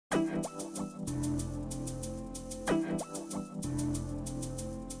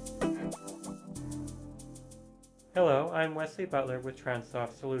I'm Wesley Butler with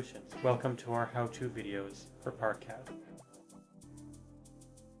TransSoft Solutions. Welcome to our how-to videos for ParkCAD.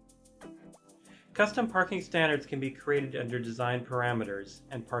 Custom parking standards can be created under Design Parameters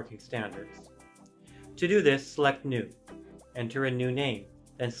and Parking Standards. To do this, select New, enter a new name,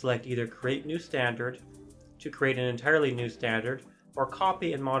 then select either Create New Standard to create an entirely new standard, or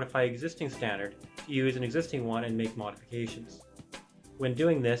Copy and modify existing standard to use an existing one and make modifications. When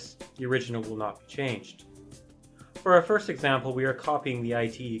doing this, the original will not be changed. For our first example, we are copying the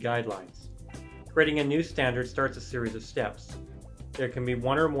ITE guidelines. Creating a new standard starts a series of steps. There can be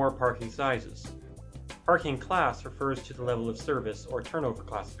one or more parking sizes. Parking class refers to the level of service or turnover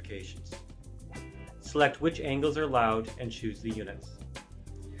classifications. Select which angles are allowed and choose the units.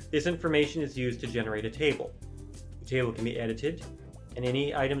 This information is used to generate a table. The table can be edited, and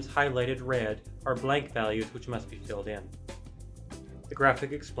any items highlighted red are blank values which must be filled in. The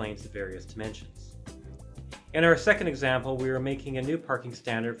graphic explains the various dimensions. In our second example, we are making a new parking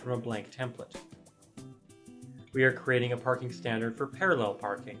standard from a blank template. We are creating a parking standard for parallel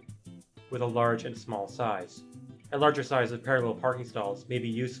parking with a large and small size. A larger size of parallel parking stalls may be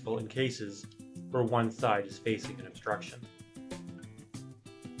useful in cases where one side is facing an obstruction.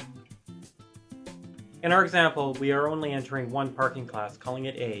 In our example, we are only entering one parking class, calling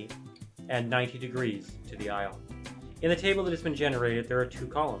it A, and 90 degrees to the aisle. In the table that has been generated, there are two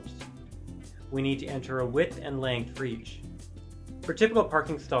columns. We need to enter a width and length for each. For typical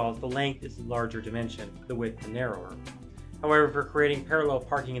parking stalls, the length is the larger dimension, the width the narrower. However, for creating parallel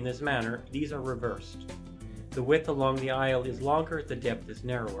parking in this manner, these are reversed. The width along the aisle is longer, the depth is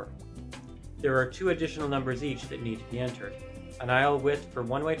narrower. There are two additional numbers each that need to be entered: an aisle width for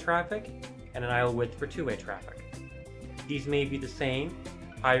one-way traffic and an aisle width for two-way traffic. These may be the same,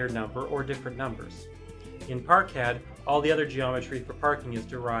 higher number, or different numbers. In ParkCAD, all the other geometry for parking is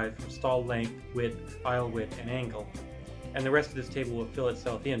derived from stall length, width, aisle width, and angle, and the rest of this table will fill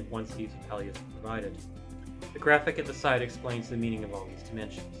itself in once these values are provided. The graphic at the side explains the meaning of all these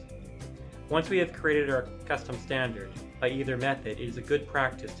dimensions. Once we have created our custom standard, by either method, it is a good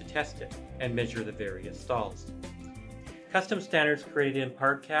practice to test it and measure the various stalls. Custom standards created in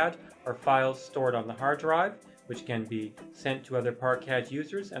ParkCAD are files stored on the hard drive, which can be sent to other ParkCAD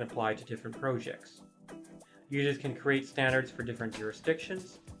users and applied to different projects. Users can create standards for different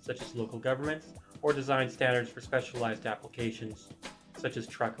jurisdictions, such as local governments, or design standards for specialized applications, such as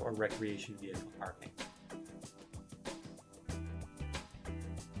truck or recreation vehicle parking.